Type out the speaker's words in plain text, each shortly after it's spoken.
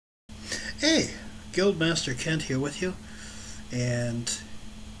Hey, Guildmaster Kent here with you, and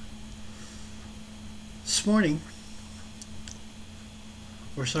this morning,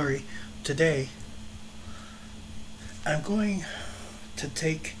 or sorry, today, I'm going to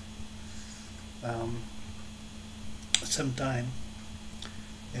take um, some time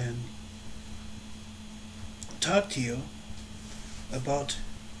and talk to you about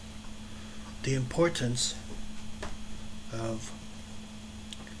the importance of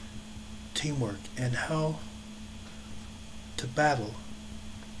teamwork and how to battle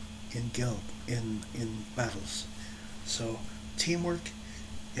in battles. So teamwork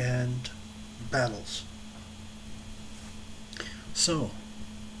and battles. So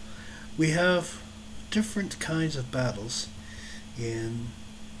we have different kinds of battles in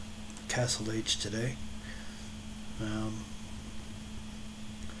Castle Age today.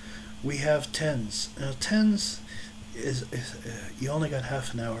 We have tens. Now tens is you only got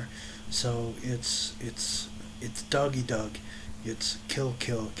half an hour, so it's dog eat dog. It's kill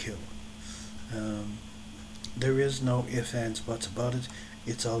kill kill. There is no ifs ands buts about it.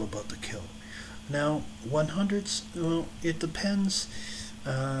 It's all about the kill. Now 100s. Well, it depends.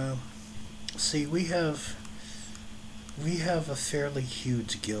 See, we have a fairly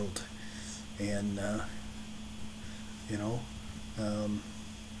huge guild, and you know.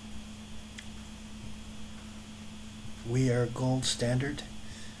 We are gold standard,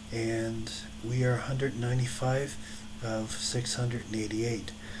 and we are 195 of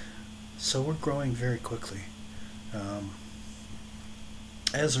 688. So we're growing very quickly.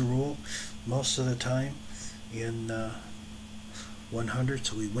 As a rule, most of the time in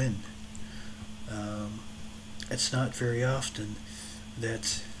 100s we win. It's not very often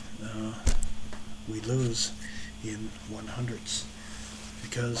that we lose in 100s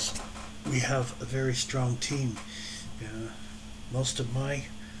because we have a very strong team. Most of my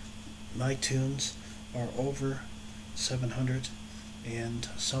tunes are over 700, and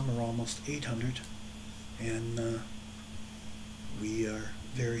some are almost 800, and we are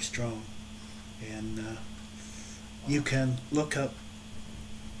very strong. And you can look up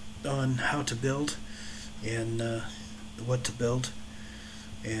on how to build and what to build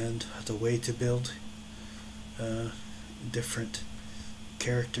and the way to build different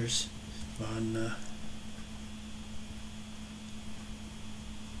characters on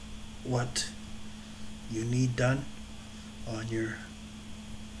what you need done on your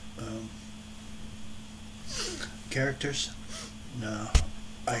characters.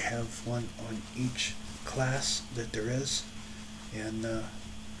 I have one on each class that there is, and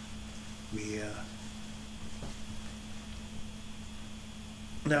we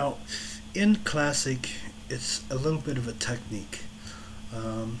now in classic it's a little bit of a technique.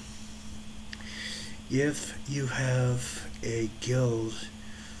 If you have a guild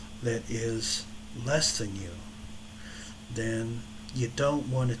that is less than you, then you don't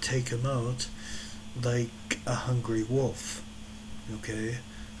want to take him out like a hungry wolf. Okay,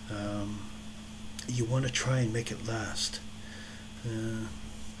 you want to try and make it last.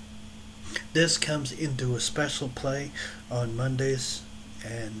 This comes into a special play on Mondays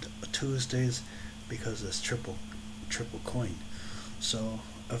and Tuesdays because it's triple coin. So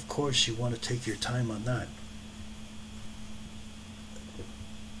of course you want to take your time on that.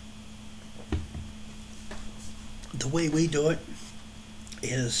 The way we do it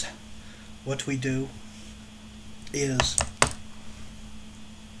is, what we do is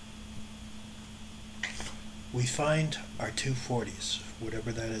we find our 240s,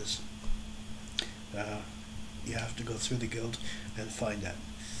 whatever that is. You have to go through the guild and find that.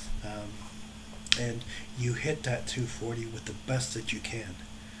 And you hit that 240 with the best that you can,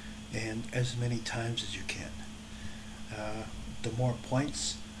 and as many times as you can. The more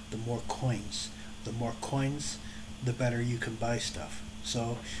points, the more coins. The more coins, the better you can buy stuff.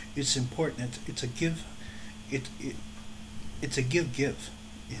 So it's important. It's a give. It's a give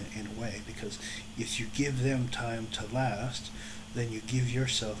in a way, because if you give them time to last, then you give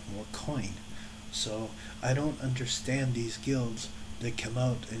yourself more coin. So I don't understand these guilds that come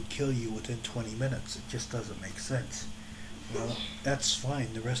out and kill you within 20 minutes. It just doesn't make sense. Well, that's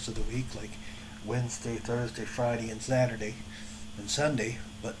fine the rest of the week, like Wednesday, Thursday, Friday, and Saturday, and Sunday,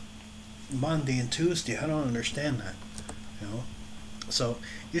 but Monday and Tuesday, I don't understand that. So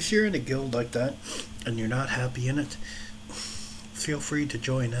if you're in a guild like that and you're not happy in it, feel free to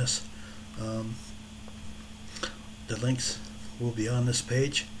join us. The links will be on this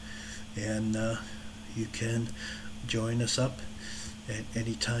page, and you can join us up at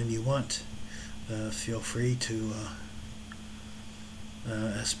any time you want. Feel free to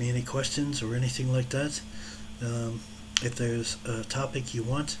ask me any questions or anything like that. if there's a topic you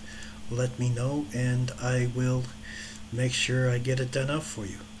want, let me know, and I will make sure I get it done up for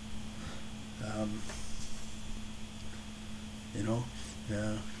you. Um, you know,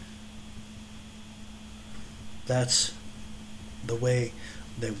 uh, that's the way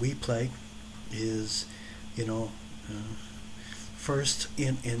that we play. Is, you know, first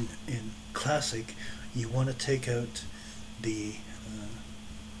in classic, you want to take out the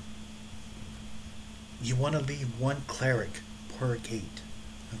you want to leave one cleric per gate.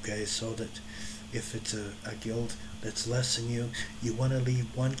 Okay, so that if it's a guild that's less than you, you want to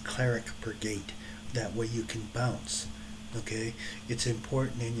leave one cleric per gate. That way you can bounce. Okay, it's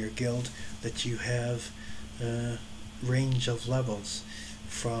important in your guild that you have range of levels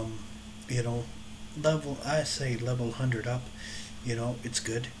from, you know, level, I say level 100 up. You know, it's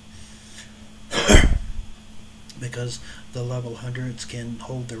good because the level 100s can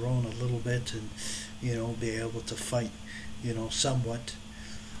hold their own a little bit and, you know, be able to fight, you know, somewhat.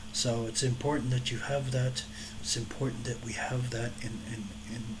 So it's important that you have that. It's important that we have that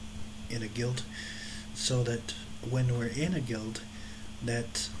in a guild, so that when we're in a guild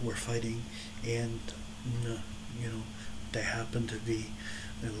that we're fighting and, you know, they happen to be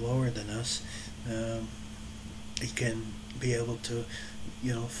lower than us, you can be able to,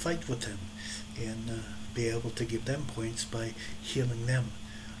 you know, fight with them and be able to give them points by healing them.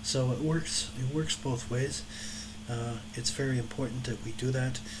 So it works both ways. It's very important that we do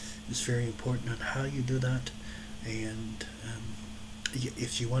that. It's very important on how you do that. And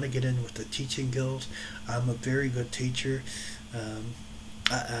if you want to get in with the teaching guild, I'm a very good teacher.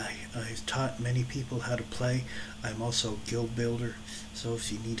 I've taught many people how to play. I'm also a guild builder, so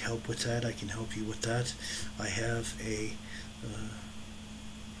if you need help with that, I can help you with that. I have a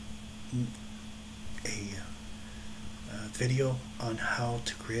video on how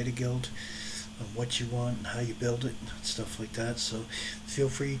to create a guild, on what you want and how you build it, stuff like that. So feel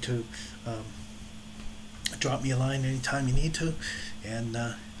free to drop me a line anytime you need to, and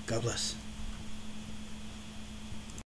God bless.